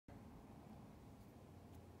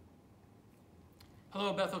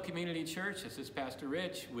Hello, Bethel Community Church. This is Pastor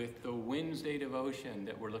Rich with the Wednesday devotion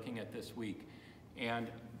that we're looking at this week. And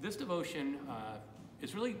this devotion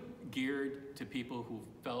is really geared to people who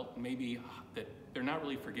felt maybe that they're not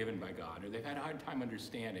really forgiven by God, or they've had a hard time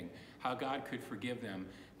understanding how God could forgive them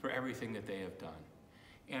for everything that they have done.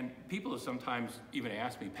 And people have sometimes even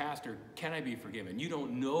asked me, Pastor, can I be forgiven? You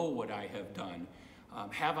don't know what I have done.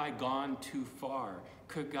 Have I gone too far?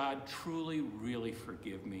 Could God truly, really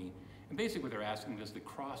forgive me? And basically what they're asking, does the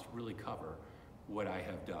cross really cover what I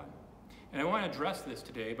have done? And I want to address this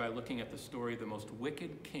today by looking at the story of the most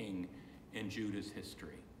wicked king in Judah's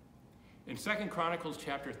history. In 2 Chronicles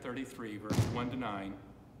chapter 33, verse 1 to 9,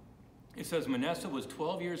 it says, Manasseh was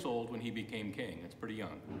 12 years old when he became king. That's pretty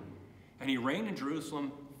young. And he reigned in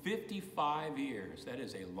Jerusalem 55 years. That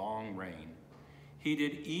is a long reign. He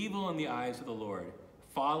did evil in the eyes of the Lord,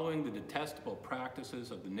 following the detestable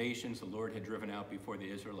practices of the nations the Lord had driven out before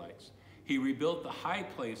the Israelites. He rebuilt the high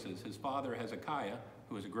places his father Hezekiah,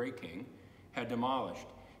 who was a great king, had demolished.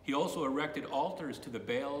 He also erected altars to the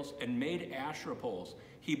Baals and made Asherah poles.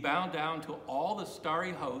 He bowed down to all the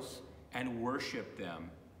starry hosts and worshiped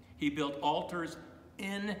them. He built altars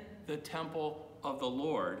in the temple of the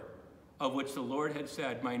Lord, of which the Lord had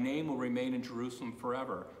said, my name will remain in Jerusalem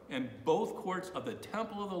forever. In both courts of the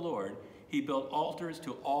temple of the Lord, he built altars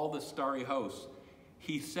to all the starry hosts.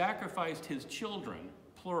 He sacrificed his children,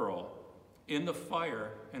 plural, in the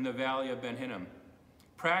fire in the valley of Ben Hinnom,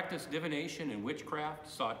 practiced divination and witchcraft,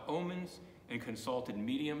 sought omens, and consulted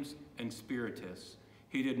mediums and spiritists.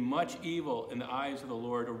 He did much evil in the eyes of the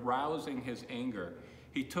Lord, arousing his anger.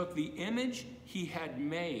 He took the image he had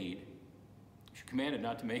made, she commanded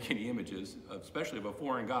not to make any images, especially of a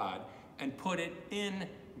foreign god, and put it in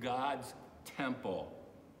God's temple,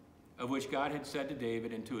 of which God had said to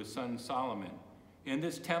David and to his son Solomon, in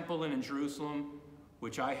this temple and in Jerusalem,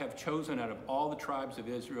 which I have chosen out of all the tribes of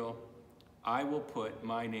Israel, I will put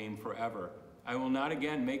my name forever. I will not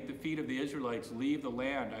again make the feet of the Israelites leave the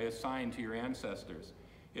land I assigned to your ancestors,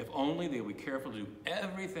 if only they would be careful to do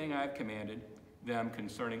everything I have commanded them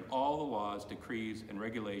concerning all the laws, decrees, and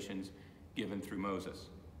regulations given through Moses.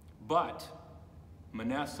 But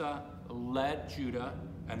Manasseh led Judah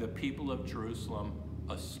and the people of Jerusalem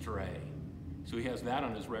astray. So he has that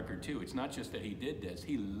on his record too. It's not just that he did this,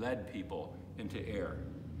 he led people into error,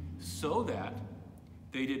 so that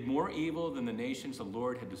they did more evil than the nations the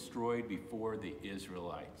Lord had destroyed before the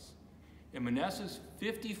Israelites. In Manasseh's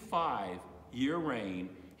 55-year reign,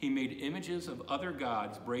 he made images of other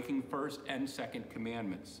gods, breaking first and second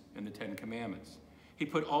commandments in the 10 Commandments. He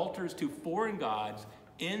put altars to foreign gods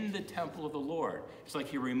in the temple of the Lord. It's like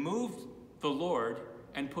he removed the Lord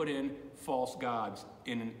and put in false gods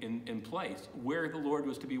in place where the Lord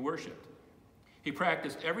was to be worshipped. He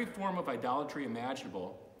practiced every form of idolatry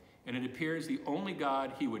imaginable, and it appears the only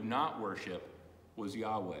God he would not worship was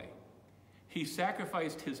Yahweh. He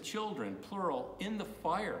sacrificed his children, plural, in the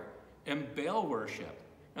fire, and Baal worship.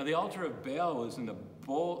 Now the altar of Baal was in the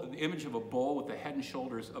image of a bull with the head and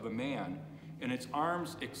shoulders of a man, and its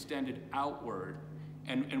arms extended outward.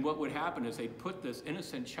 And what would happen is they'd put this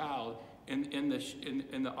innocent child in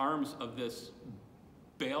the arms of this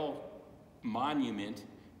Baal monument,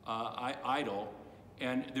 idol,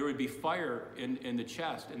 and there would be fire in the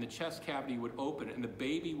chest, and the chest cavity would open, and the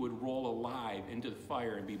baby would roll alive into the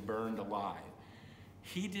fire and be burned alive.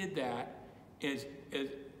 He did that as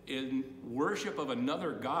in worship of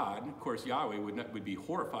another god. Of course, Yahweh would be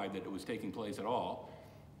horrified that it was taking place at all.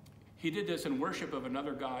 He did this in worship of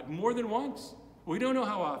another god more than once. We don't know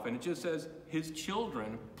how often. It just says his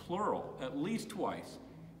children, plural, at least twice,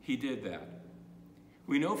 he did that.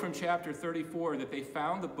 We know from chapter 34 that they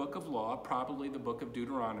found the book of law, probably the book of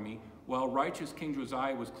Deuteronomy, while righteous King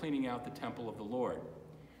Josiah was cleaning out the temple of the Lord.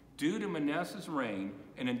 Due to Manasseh's reign,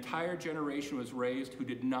 an entire generation was raised who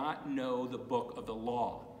did not know the book of the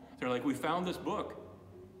law. They're like, we found this book.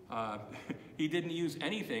 He didn't use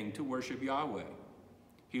anything to worship Yahweh.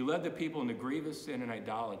 He led the people into grievous sin and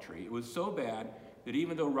idolatry. It was so bad that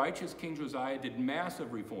even though righteous King Josiah did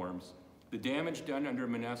massive reforms, the damage done under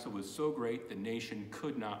Manasseh was so great the nation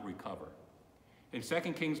could not recover. In 2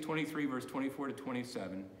 Kings 23, verse 24 to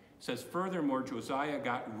 27, says, furthermore, Josiah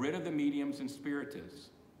got rid of the mediums and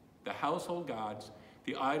spiritists, the household gods,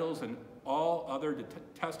 the idols, and all other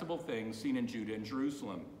detestable things seen in Judah and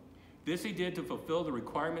Jerusalem. This he did to fulfill the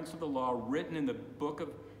requirements of the law written in the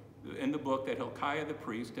book that Hilkiah the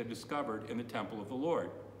priest had discovered in the temple of the Lord.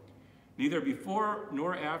 Neither before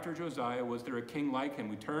nor after Josiah was there a king like him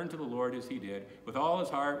who turned to the Lord as he did, with all his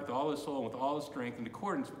heart, with all his soul, and with all his strength, in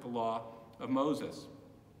accordance with the law of Moses.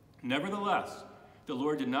 Nevertheless, The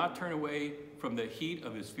Lord did not turn away from the heat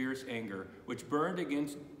of his fierce anger, which burned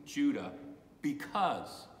against Judah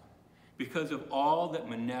because of all that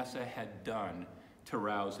Manasseh had done to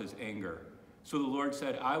rouse his anger. So the Lord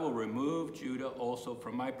said, I will remove Judah also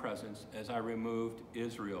from my presence as I removed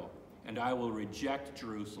Israel, and I will reject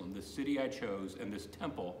Jerusalem, the city I chose, and this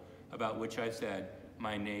temple about which I said,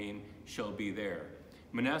 my name shall be there.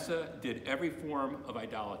 Manasseh did every form of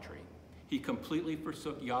idolatry. He completely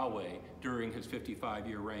forsook Yahweh during his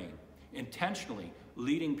 55-year reign, intentionally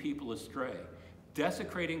leading people astray,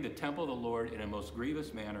 desecrating the temple of the Lord in a most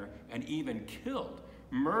grievous manner, and even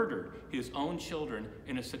murdered his own children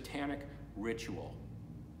in a satanic ritual.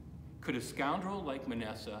 Could a scoundrel like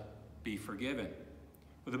Manasseh be forgiven?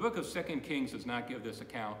 Well, the book of 2 Kings does not give this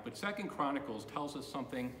account, but 2 Chronicles tells us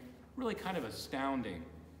something really kind of astounding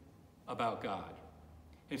about God.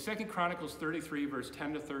 In 2 Chronicles 33, verse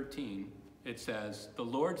 10 to 13, it says, the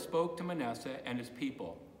Lord spoke to Manasseh and his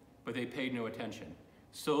people, but they paid no attention.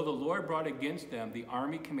 So the Lord brought against them the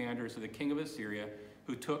army commanders of the king of Assyria,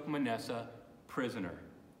 who took Manasseh prisoner,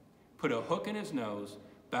 put a hook in his nose,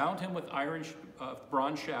 bound him with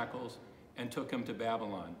bronze shackles, and took him to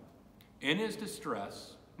Babylon. In his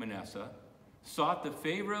distress, Manasseh sought the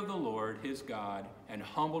favor of the Lord his God and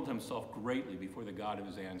humbled himself greatly before the God of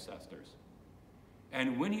his ancestors.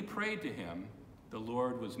 And when he prayed to him, the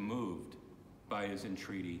Lord was moved by his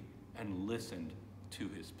entreaty and listened to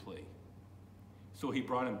his plea. So he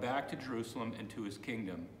brought him back to Jerusalem and to his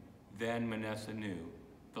kingdom. Then Manasseh knew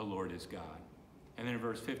the Lord is God. And then in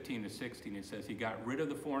verse 15 to 16, it says, he got rid of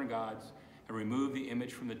the foreign gods and removed the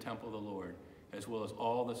image from the temple of the Lord, as well as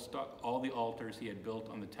all the altars he had built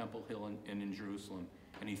on the temple hill and in Jerusalem,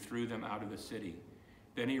 and he threw them out of the city.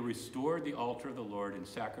 Then he restored the altar of the Lord and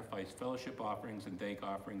sacrificed fellowship offerings and thank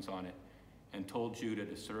offerings on it, and told Judah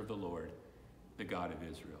to serve the Lord, the God of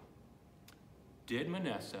Israel. Did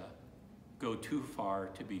Manasseh go too far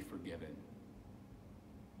to be forgiven?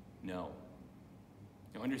 No.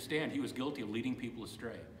 Now understand, he was guilty of leading people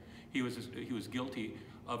astray. He was guilty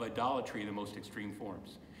of idolatry in the most extreme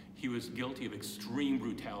forms. He was guilty of extreme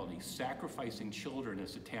brutality, sacrificing children in a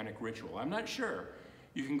satanic ritual. I'm not sure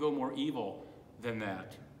you can go more evil than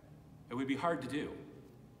that. It would be hard to do.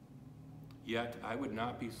 Yet I would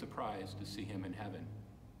not be surprised to see him in heaven.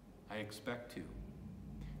 I expect to.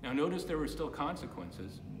 Now notice there were still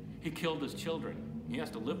consequences. He killed his children. He has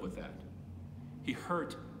to live with that. He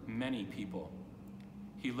hurt many people.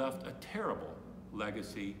 He left a terrible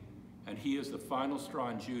legacy, and he is the final straw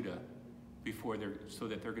in Judah so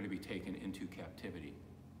that they're going to be taken into captivity.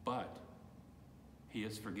 But he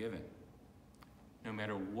is forgiven. No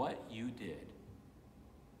matter what you did,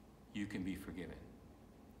 you can be forgiven.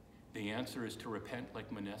 The answer is to repent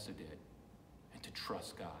like Manasseh did, and to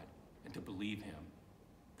trust God, and to believe him.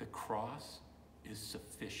 The cross is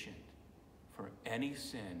sufficient for any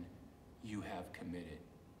sin you have committed.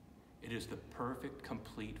 It is the perfect,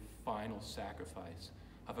 complete, final sacrifice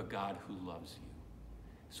of a God who loves you.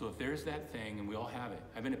 So if there's that thing, and we all have it,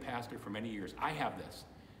 I've been a pastor for many years, I have this.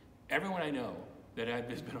 Everyone I know that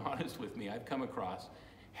has been honest with me, I've come across,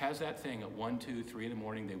 has that thing at 1, 2, 3 in the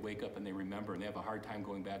morning, they wake up and they remember, and they have a hard time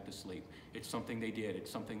going back to sleep. It's something they did, it's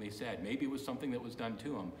something they said. Maybe it was something that was done to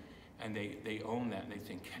them, and they own that, and they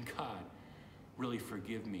think, can God really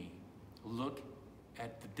forgive me? Look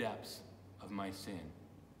at the depths of my sin.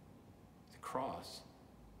 The cross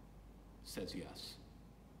says yes.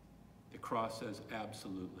 The cross says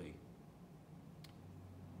absolutely.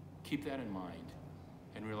 Keep that in mind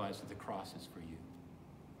and realize that the cross is for you.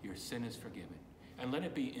 Your sin is forgiven. And let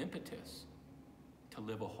it be impetus to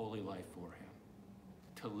live a holy life for him,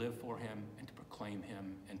 to live for him and to proclaim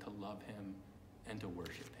him and to love him and to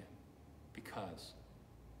worship him, because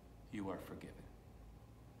you are forgiven.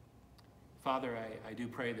 Father, I do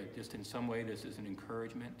pray that just in some way this is an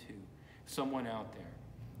encouragement to someone out there,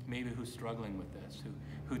 maybe who's struggling with this,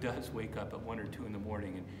 who does wake up at 1 or 2 in the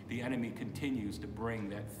morning, and the enemy continues to bring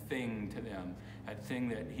that thing to them, that thing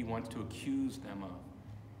that he wants to accuse them of.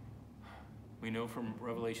 We know from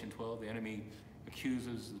Revelation 12, the enemy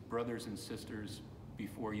accuses brothers and sisters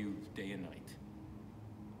before you day and night.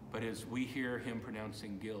 But as we hear him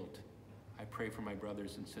pronouncing guilt, I pray for my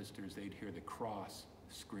brothers and sisters, they'd hear the cross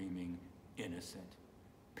screaming, innocent,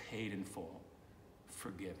 paid in full,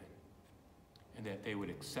 forgiven. And that they would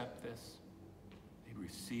accept this, they'd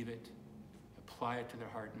receive it, apply it to their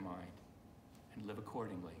heart and mind, and live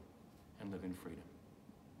accordingly, and live in freedom.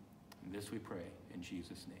 And this we pray in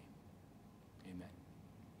Jesus' name. Amen.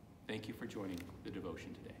 Thank you for joining the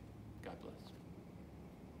devotion today. God bless.